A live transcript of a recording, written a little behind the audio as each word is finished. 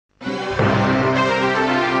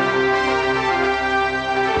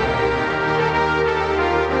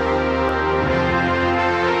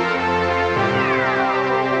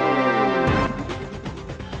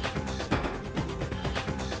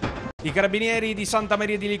carabinieri di Santa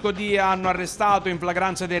Maria di Licodia hanno arrestato in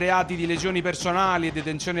flagranza dei reati di lesioni personali e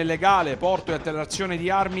detenzione illegale, porto e alterazione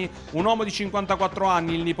di armi un uomo di 54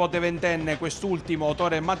 anni, il nipote ventenne, quest'ultimo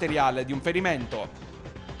autore materiale di un ferimento.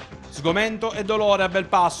 Sgomento e dolore a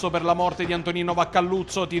Belpasso per la morte di Antonino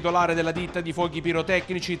Vaccalluzzo, titolare della ditta di fuochi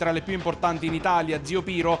pirotecnici tra le più importanti in Italia, Zio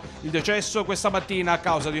Piro, il decesso questa mattina a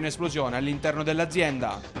causa di un'esplosione all'interno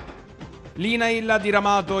dell'azienda. L'INAIL ha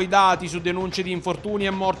diramato i dati su denunce di infortuni e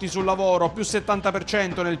morti sul lavoro, più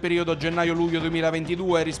 70% nel periodo gennaio-luglio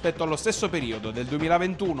 2022 rispetto allo stesso periodo del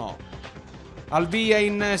 2021. Al via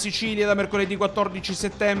in Sicilia da mercoledì 14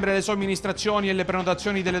 settembre le somministrazioni e le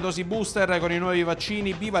prenotazioni delle dosi booster con i nuovi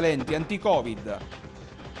vaccini bivalenti anti-Covid.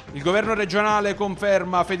 Il governo regionale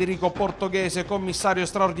conferma Federico Portoghese commissario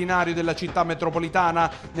straordinario della città metropolitana,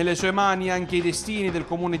 nelle sue mani anche i destini del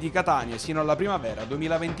comune di Catania sino alla primavera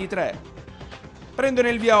 2023. Prendono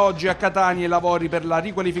il via oggi a Catania i lavori per la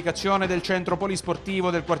riqualificazione del centro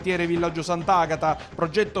polisportivo del quartiere Villaggio Sant'Agata,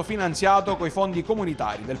 progetto finanziato coi fondi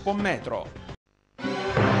comunitari del Pommetro.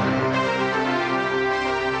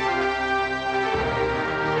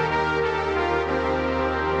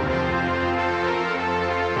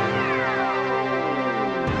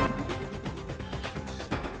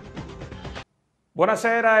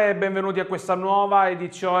 Buonasera e benvenuti a questa nuova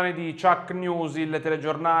edizione di Ciak News, il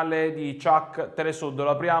telegiornale di Ciak Telesud.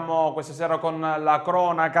 Lo apriamo questa sera con la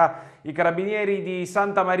cronaca. I carabinieri di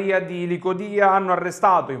Santa Maria di Licodia hanno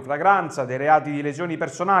arrestato in flagranza dei reati di lesioni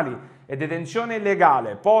personali e detenzione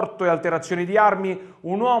illegale, porto e alterazione di armi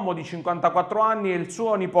un uomo di 54 anni e il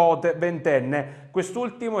suo nipote ventenne.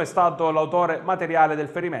 Quest'ultimo è stato l'autore materiale del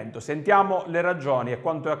ferimento. Sentiamo le ragioni e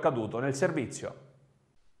quanto è accaduto nel servizio.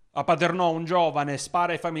 A Paternò un giovane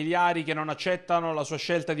spara ai familiari che non accettano la sua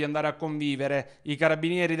scelta di andare a convivere. I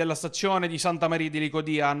carabinieri della stazione di Santa Maria di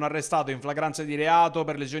Licodia hanno arrestato in flagranza di reato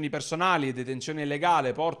per lesioni personali, detenzione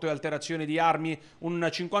illegale, porto e alterazione di armi un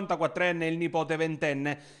 54enne e il nipote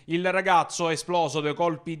ventenne. Il ragazzo è esploso 2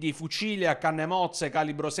 colpi di fucile a canne mozze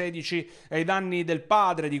calibro 16 ai danni del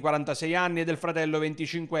padre di 46 anni e del fratello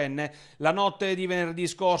 25enne. La notte di venerdì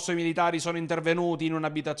scorso i militari sono intervenuti in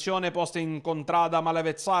un'abitazione posta in contrada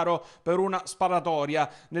Malavezzaro per una sparatoria.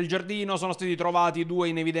 Nel giardino sono stati trovati 2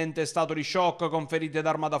 in evidente stato di shock con ferite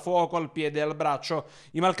d'arma da fuoco al piede e al braccio.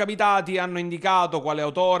 I malcapitati hanno indicato quale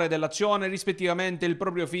autore dell'azione rispettivamente il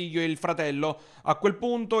proprio figlio e il fratello. A quel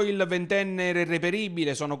punto il ventenne era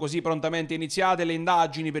irreperibile, sono così prontamente iniziate le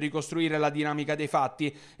indagini per ricostruire la dinamica dei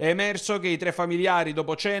fatti. È emerso che i 3 familiari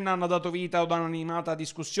dopo cena hanno dato vita ad un'animata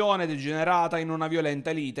discussione degenerata in una violenta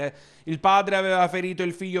lite. Il padre aveva ferito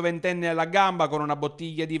il figlio ventenne alla gamba con una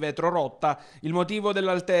bottiglia di vetro rotta. Il motivo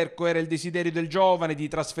dell'alterco era il desiderio del giovane di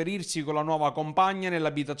trasferirsi con la nuova compagna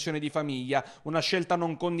nell'abitazione di famiglia, una scelta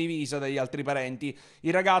non condivisa dagli altri parenti.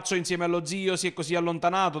 Il ragazzo insieme allo zio si è così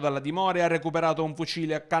allontanato dalla dimora e ha recuperato un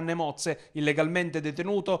fucile a canne mozze, illegalmente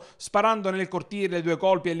detenuto, sparando nel cortile 2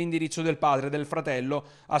 colpi all'indirizzo del padre e del fratello.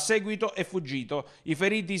 A seguito è fuggito. I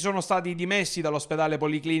feriti sono stati dimessi dall'ospedale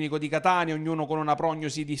policlinico di Catania, ognuno con una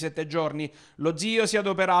prognosi di 7 giorni. Lo zio si è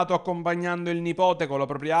adoperato accompagnando il nipote con la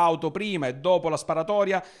propria auto prima e dopo la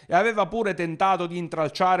sparatoria e aveva pure tentato di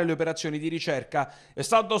intralciare le operazioni di ricerca. È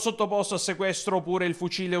stato sottoposto a sequestro pure il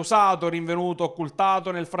fucile usato, rinvenuto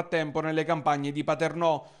occultato nel frattempo nelle campagne di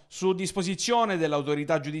Paternò. Su disposizione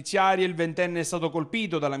dell'autorità giudiziaria il ventenne è stato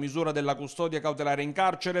colpito dalla misura della custodia cautelare in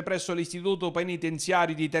carcere presso l'istituto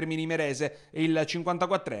penitenziario di Termini Imerese e il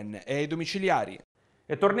 54enne è ai domiciliari.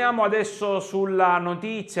 E torniamo adesso sulla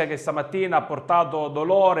notizia che stamattina ha portato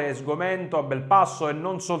dolore e sgomento a Belpasso e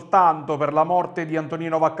non soltanto per la morte di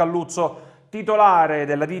Antonino Vaccalluzzo, titolare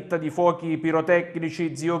della ditta di fuochi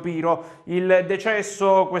pirotecnici Zio Piro, il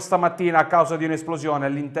decesso questa mattina a causa di un'esplosione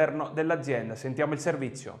all'interno dell'azienda. Sentiamo il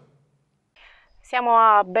servizio. Siamo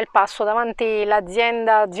a Belpasso davanti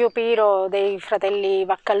all'azienda Zio Piro dei fratelli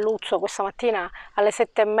Vaccalluzzo. Questa mattina alle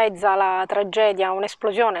 7:30 la tragedia,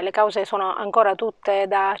 un'esplosione, le cause sono ancora tutte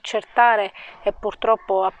da accertare e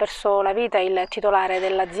purtroppo ha perso la vita il titolare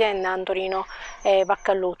dell'azienda Antonino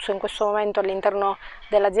Vaccalluzzo. In questo momento all'interno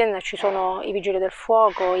dell'azienda ci sono i vigili del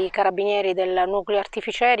fuoco, i carabinieri del nucleo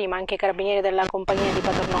artificieri ma anche i carabinieri della compagnia di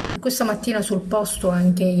Paternò. Questa mattina sul posto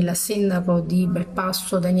anche il sindaco di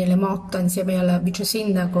Belpasso Daniele Motta insieme al vice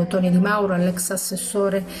sindaco Toni Di Mauro e l'ex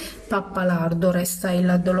assessore Pappalardo. Resta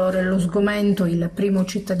il dolore e lo sgomento. Il primo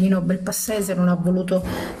cittadino belpassese non ha voluto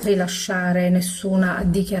rilasciare nessuna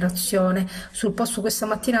dichiarazione. Sul posto questa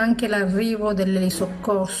mattina anche l'arrivo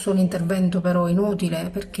dell'elisoccorso, un intervento però inutile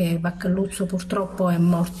perché Vaccaluzzo purtroppo è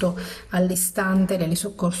morto all'istante.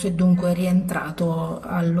 L'elisoccorso è dunque rientrato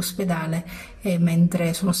all'ospedale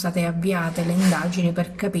mentre sono state avviate le indagini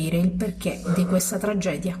per capire il perché di questa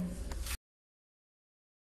tragedia.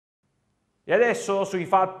 E adesso sui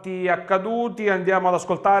fatti accaduti andiamo ad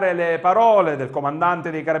ascoltare le parole del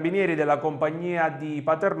comandante dei carabinieri della compagnia di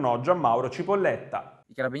Paternò, Gianmauro Cipolletta.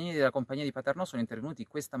 I carabinieri della compagnia di Paternò sono intervenuti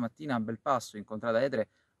questa mattina a Belpasso, in contrada Edre,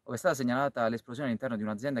 dove è stata segnalata l'esplosione all'interno di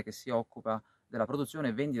un'azienda che si occupa della produzione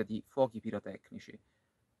e vendita di fuochi pirotecnici.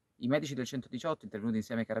 I medici del 118, intervenuti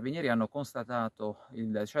insieme ai carabinieri, hanno constatato il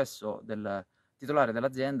decesso del titolare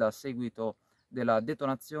dell'azienda a seguito della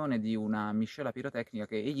detonazione di una miscela pirotecnica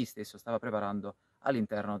che egli stesso stava preparando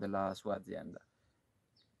all'interno della sua azienda.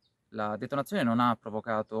 La detonazione non ha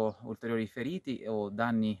provocato ulteriori feriti o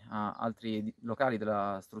danni a altri locali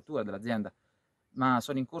della struttura dell'azienda, ma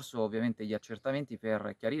sono in corso ovviamente gli accertamenti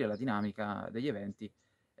per chiarire la dinamica degli eventi.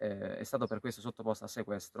 È stato per questo sottoposto a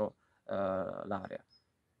sequestro l'area.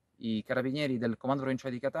 I carabinieri del comando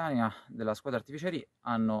provinciale di Catania, della squadra artificieri,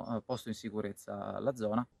 hanno posto in sicurezza la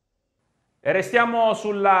zona. E restiamo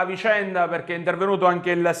sulla vicenda perché è intervenuto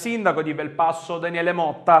anche il sindaco di Belpasso, Daniele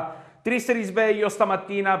Motta. Triste risveglio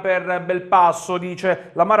stamattina per Belpasso, dice: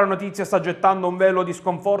 l'amara notizia sta gettando un velo di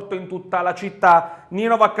sconforto in tutta la città.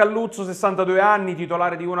 Nino Vaccaluzzo, 62 anni,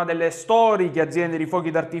 titolare di una delle storiche aziende di fuochi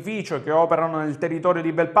d'artificio che operano nel territorio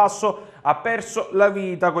di Belpasso, ha perso la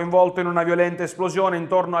vita coinvolto in una violenta esplosione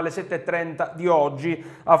intorno alle 7:30 di oggi.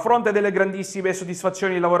 A fronte delle grandissime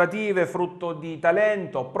soddisfazioni lavorative, frutto di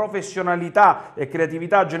talento, professionalità e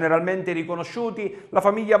creatività generalmente riconosciuti, la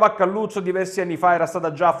famiglia Vaccaluzzo diversi anni fa era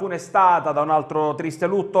stata già funestata da un altro triste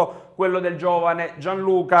lutto, quello del giovane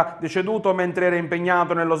Gianluca, deceduto mentre era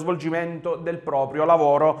impegnato nello svolgimento del proprio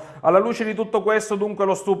lavoro. Alla luce di tutto questo, dunque,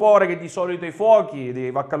 lo stupore che di solito i fuochi di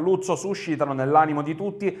Vaccaluzzo suscitano nell'animo di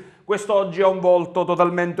tutti, quest'oggi ha un volto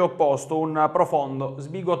totalmente opposto, un profondo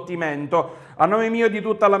sbigottimento. A nome mio e di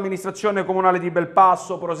tutta l'amministrazione comunale di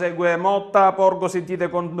Belpasso, prosegue Motta, porgo sentite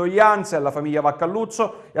condoglianze alla famiglia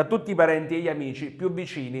Vaccaluzzo e a tutti i parenti e gli amici più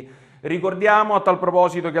vicini. Ricordiamo a tal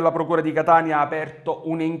proposito che la Procura di Catania ha aperto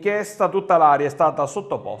un'inchiesta, tutta l'area è stata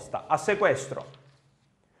sottoposta a sequestro.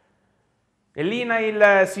 E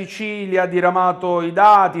l'INAIL Sicilia ha diramato i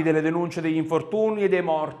dati delle denunce degli infortuni e dei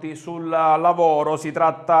morti sul lavoro. Si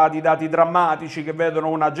tratta di dati drammatici che vedono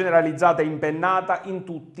una generalizzata impennata in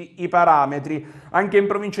tutti i parametri. Anche in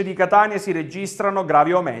provincia di Catania si registrano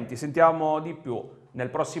gravi aumenti. Sentiamo di più nel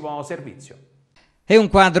prossimo servizio. È un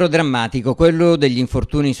quadro drammatico quello degli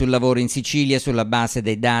infortuni sul lavoro in Sicilia sulla base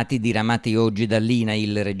dei dati diramati oggi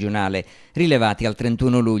dall'INAIL regionale, rilevati al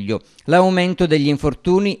 31 luglio. L'aumento degli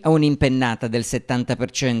infortuni ha un'impennata del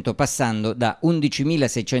 70%, passando da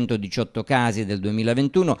 11.618 casi del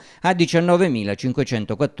 2021 a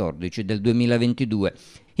 19.514 del 2022.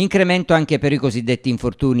 Incremento anche per i cosiddetti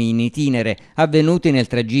infortuni in itinere, avvenuti nel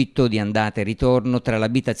tragitto di andata e ritorno tra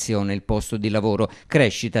l'abitazione e il posto di lavoro,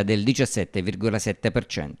 crescita del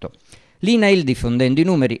 17,7%. L'INAIL, diffondendo i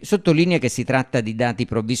numeri, sottolinea che si tratta di dati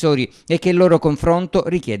provvisori e che il loro confronto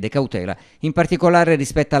richiede cautela, in particolare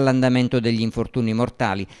rispetto all'andamento degli infortuni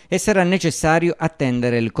mortali, e sarà necessario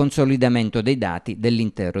attendere il consolidamento dei dati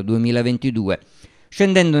dell'intero 2022.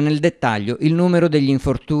 Scendendo nel dettaglio, il numero degli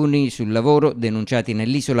infortuni sul lavoro denunciati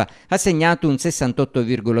nell'isola ha segnato un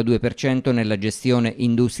 68,2% nella gestione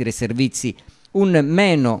industrie e servizi, un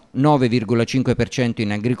meno 9,5%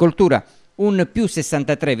 in agricoltura, un più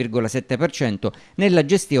 63,7% nella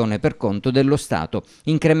gestione per conto dello Stato.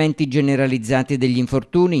 Incrementi generalizzati degli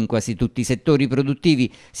infortuni in quasi tutti i settori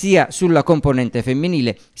produttivi, sia sulla componente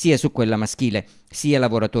femminile sia su quella maschile, sia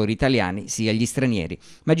lavoratori italiani sia gli stranieri.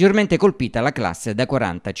 Maggiormente colpita la classe da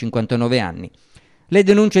 40 a 59 anni. Le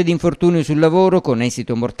denunce di infortunio sul lavoro con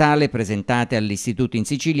esito mortale presentate all'Istituto in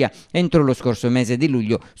Sicilia entro lo scorso mese di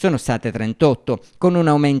luglio sono state 38, con un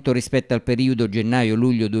aumento rispetto al periodo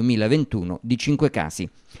gennaio-luglio 2021 di 5 casi.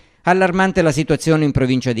 Allarmante la situazione in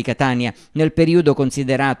provincia di Catania. Nel periodo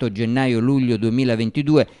considerato gennaio-luglio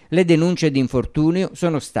 2022 le denunce di infortunio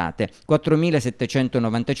sono state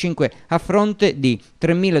 4.795 a fronte di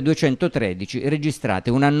 3.213 registrate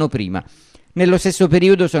un anno prima. Nello stesso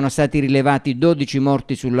periodo sono stati rilevati 12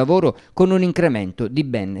 morti sul lavoro con un incremento di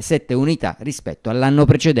ben 7 unità rispetto all'anno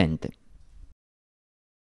precedente.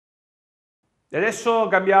 E adesso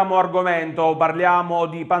cambiamo argomento, parliamo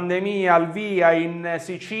di pandemia. Al via in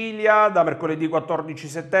Sicilia da mercoledì 14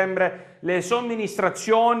 settembre le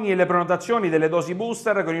somministrazioni e le prenotazioni delle dosi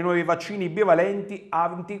booster con i nuovi vaccini bivalenti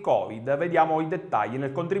anti-Covid. Vediamo i dettagli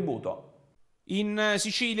nel contributo. In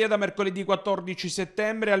Sicilia da mercoledì 14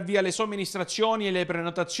 settembre al via le somministrazioni e le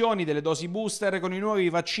prenotazioni delle dosi booster con i nuovi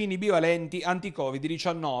vaccini bivalenti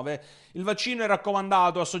anti-Covid-19. Il vaccino è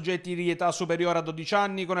raccomandato a soggetti di età superiore a 12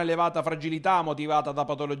 anni con elevata fragilità motivata da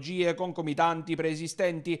patologie concomitanti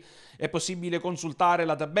preesistenti. È possibile consultare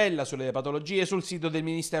la tabella sulle patologie sul sito del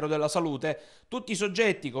Ministero della Salute. Tutti i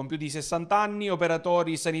soggetti con più di 60 anni,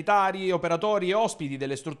 operatori sanitari, operatori e ospiti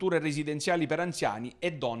delle strutture residenziali per anziani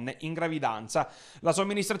e donne in gravidanza. La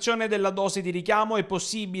somministrazione della dose di richiamo è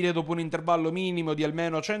possibile dopo un intervallo minimo di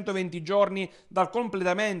almeno 120 giorni dal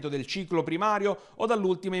completamento del ciclo primario o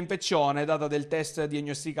dall'ultima infezione, data del test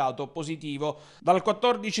diagnosticato positivo. Dal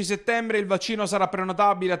 14 settembre il vaccino sarà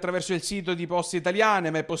prenotabile attraverso il sito di Poste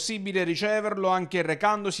Italiane, ma è possibile riceverlo anche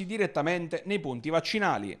recandosi direttamente nei punti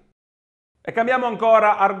vaccinali. E cambiamo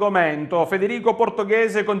ancora argomento. Federico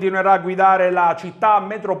Portoghese continuerà a guidare la città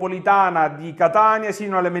metropolitana di Catania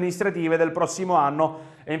sino alle amministrative del prossimo anno.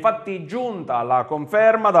 È infatti giunta la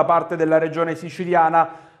conferma da parte della regione siciliana.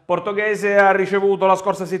 Portoghese ha ricevuto la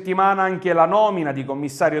scorsa settimana anche la nomina di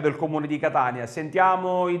commissario del comune di Catania.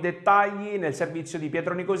 Sentiamo i dettagli nel servizio di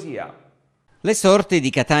Pietro Nicosia. Le sorti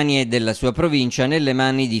di Catania e della sua provincia nelle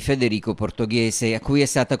mani di Federico Portoghese, a cui è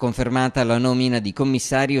stata confermata la nomina di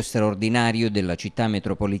commissario straordinario della città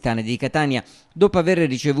metropolitana di Catania, dopo aver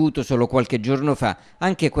ricevuto solo qualche giorno fa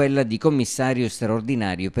anche quella di commissario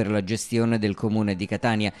straordinario per la gestione del comune di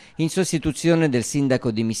Catania, in sostituzione del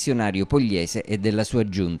sindaco dimissionario Pogliese e della sua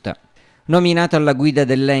giunta. Nominato alla guida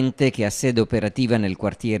dell'ente, che ha sede operativa nel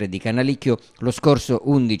quartiere di Canalicchio, lo scorso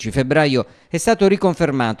 11 febbraio è stato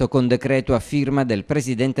riconfermato con decreto a firma del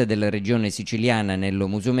presidente della regione siciliana Nello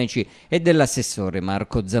Musumeci e dell'assessore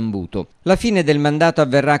Marco Zambuto. La fine del mandato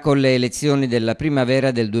avverrà con le elezioni della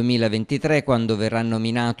primavera del 2023, quando verrà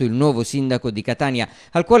nominato il nuovo sindaco di Catania,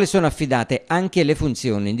 al quale sono affidate anche le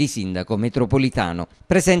funzioni di sindaco metropolitano.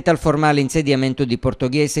 Presenta al formale insediamento di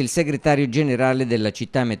Portoghese il segretario generale della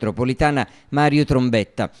città metropolitana Mario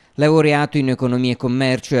Trombetta, laureato in economia e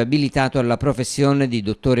commercio e abilitato alla professione di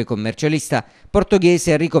dottore commercialista.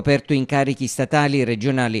 Portoghese ha ricoperto incarichi statali e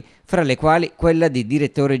regionali, fra le quali quella di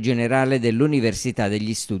direttore generale dell'Università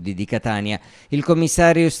degli Studi di Catania. Il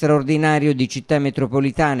commissario straordinario di città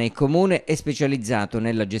metropolitana e comune è specializzato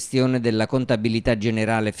nella gestione della contabilità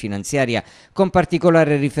generale e finanziaria, con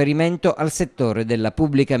particolare riferimento al settore della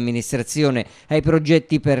pubblica amministrazione, ai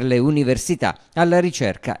progetti per le università, alla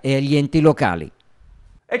ricerca e agli enti locali.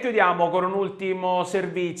 E chiudiamo con un ultimo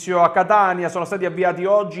servizio. A Catania sono stati avviati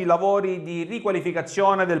oggi i lavori di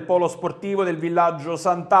riqualificazione del polo sportivo del villaggio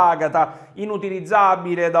Sant'Agata,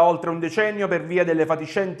 inutilizzabile da oltre un decennio per via delle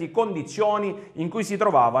fatiscenti condizioni in cui si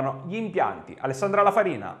trovavano gli impianti. Alessandra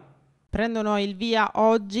Lafarina. Prendono il via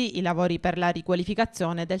oggi i lavori per la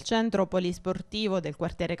riqualificazione del centro polisportivo del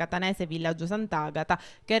quartiere catanese Villaggio Sant'Agata,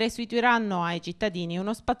 che restituiranno ai cittadini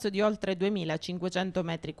uno spazio di oltre 2.500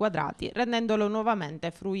 metri quadrati, rendendolo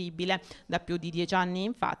nuovamente fruibile. Da più di 10 anni,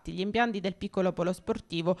 infatti, gli impianti del piccolo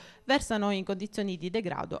polosportivo versano in condizioni di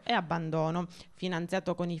degrado e abbandono.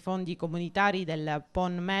 Finanziato con i fondi comunitari del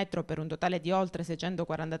PON Metro per un totale di oltre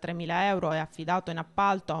 643.000 euro e affidato in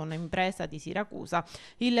appalto a un'impresa di Siracusa,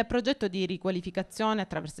 il progetto di riqualificazione,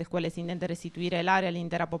 attraverso il quale si intende restituire l'area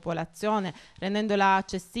all'intera popolazione, rendendola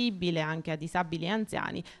accessibile anche a disabili e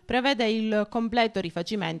anziani, prevede il completo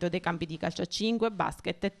rifacimento dei campi di calcio a 5,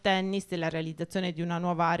 basket e tennis, la realizzazione di una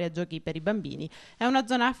nuova area giochi per i bambini e una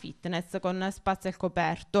zona fitness con spazio al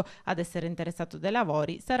coperto. Ad essere interessato dai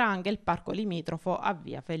lavori sarà anche il parco limitrofo a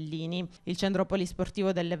via Fellini. Il centro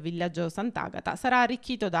polisportivo del villaggio Sant'Agata sarà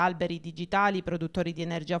arricchito da alberi digitali, produttori di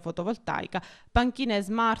energia fotovoltaica, panchine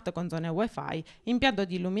smart con zone wifi, impianto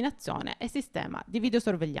di illuminazione e sistema di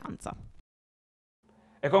videosorveglianza.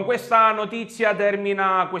 E con questa notizia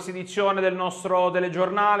termina questa edizione del nostro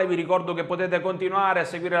telegiornale. Vi ricordo che potete continuare a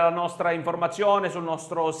seguire la nostra informazione sul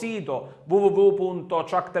nostro sito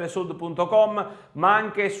www.ciaktelesud.com, ma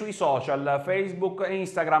anche sui social Facebook e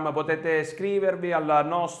Instagram. Potete iscrivervi al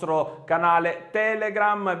nostro canale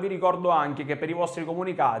Telegram. Vi ricordo anche che per i vostri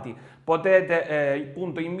comunicati potete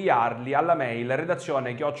appunto inviarli alla mail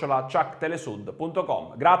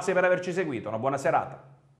redazione@ciaktelesud.com. Grazie per averci seguito, una buona serata.